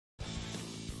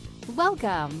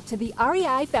Welcome to the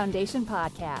REI Foundation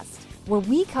Podcast, where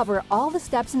we cover all the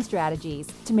steps and strategies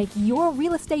to make your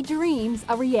real estate dreams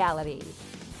a reality.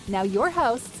 Now your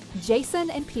hosts, Jason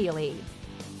and Peely.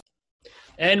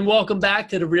 And welcome back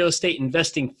to the Real Estate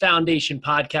Investing Foundation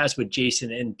Podcast with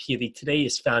Jason and Peely. Today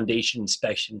is Foundation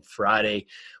Inspection Friday,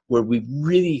 where we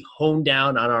really hone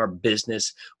down on our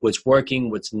business, what's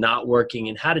working, what's not working,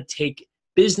 and how to take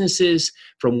businesses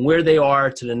from where they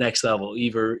are to the next level,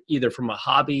 either from a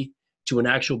hobby to an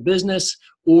actual business,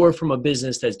 or from a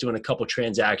business that's doing a couple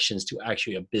transactions to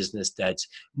actually a business that's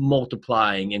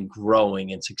multiplying and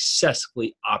growing and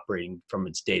successfully operating from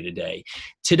its day-to-day.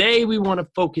 Today, we want to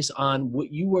focus on what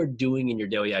you are doing in your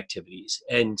daily activities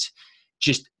and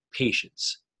just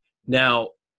patience. Now,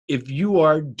 if you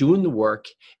are doing the work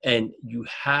and you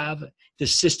have the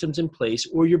systems in place,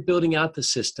 or you're building out the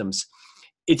systems,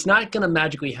 it's not going to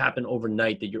magically happen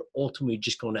overnight that you're ultimately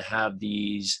just going to have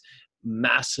these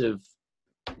massive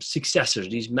successors,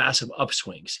 these massive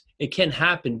upswings. It can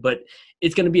happen, but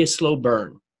it's going to be a slow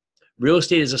burn. Real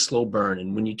estate is a slow burn.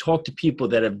 And when you talk to people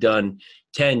that have done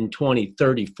 10, 20,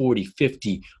 30, 40,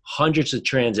 50, hundreds of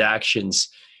transactions,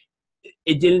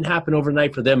 it didn't happen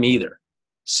overnight for them either.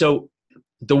 So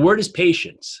the word is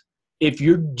patience. If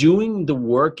you're doing the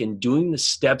work and doing the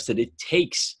steps that it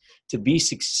takes to be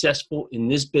successful in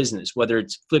this business, whether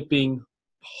it's flipping,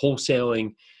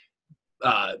 wholesaling,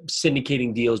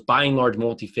 syndicating deals, buying large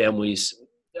multifamilies,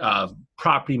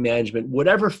 property management,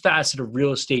 whatever facet of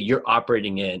real estate you're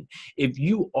operating in, if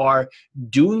you are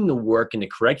doing the work in the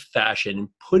correct fashion and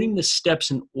putting the steps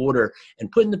in order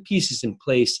and putting the pieces in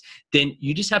place, then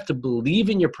you just have to believe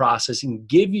in your process and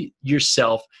give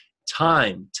yourself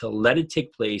time to let it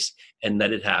take place and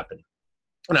let it happen.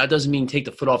 And that doesn't mean take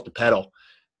the foot off the pedal.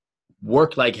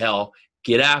 Work like hell,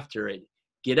 get after it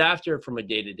from a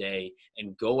day-to-day,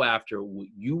 and go after what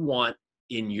you want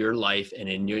in your life and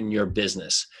in your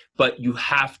business. But you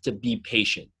have to be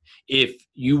patient. If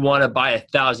you want to buy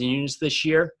 1,000 units this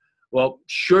year, well,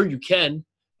 sure you can,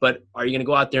 but are you going to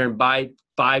go out there and buy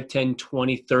 5, 10,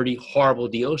 20, 30 horrible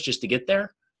deals just to get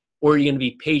there? Or are you going to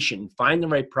be patient, find the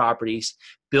right properties,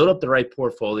 build up the right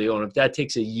portfolio, and if that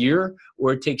takes a year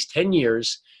or it takes 10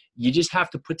 years, you just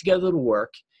have to put together the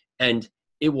work, and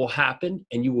it will happen,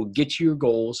 and you will get to your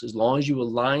goals as long as you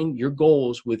align your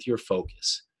goals with your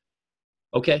focus.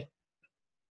 Okay,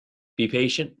 be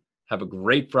patient. Have a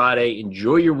great Friday.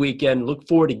 Enjoy your weekend. Look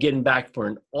forward to getting back for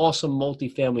an awesome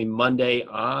multifamily Monday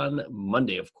on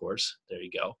Monday, of course. There you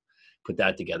go. Put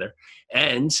that together.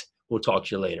 And we'll talk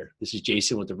to you later. This is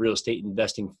Jason with the Real Estate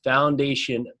Investing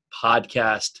Foundation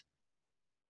Podcast.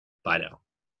 Bye now.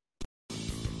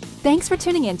 Thanks for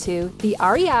tuning into the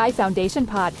REI Foundation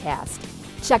Podcast.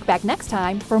 Check back next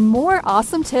time for more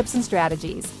awesome tips and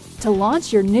strategies to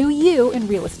launch your new you in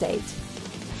real estate.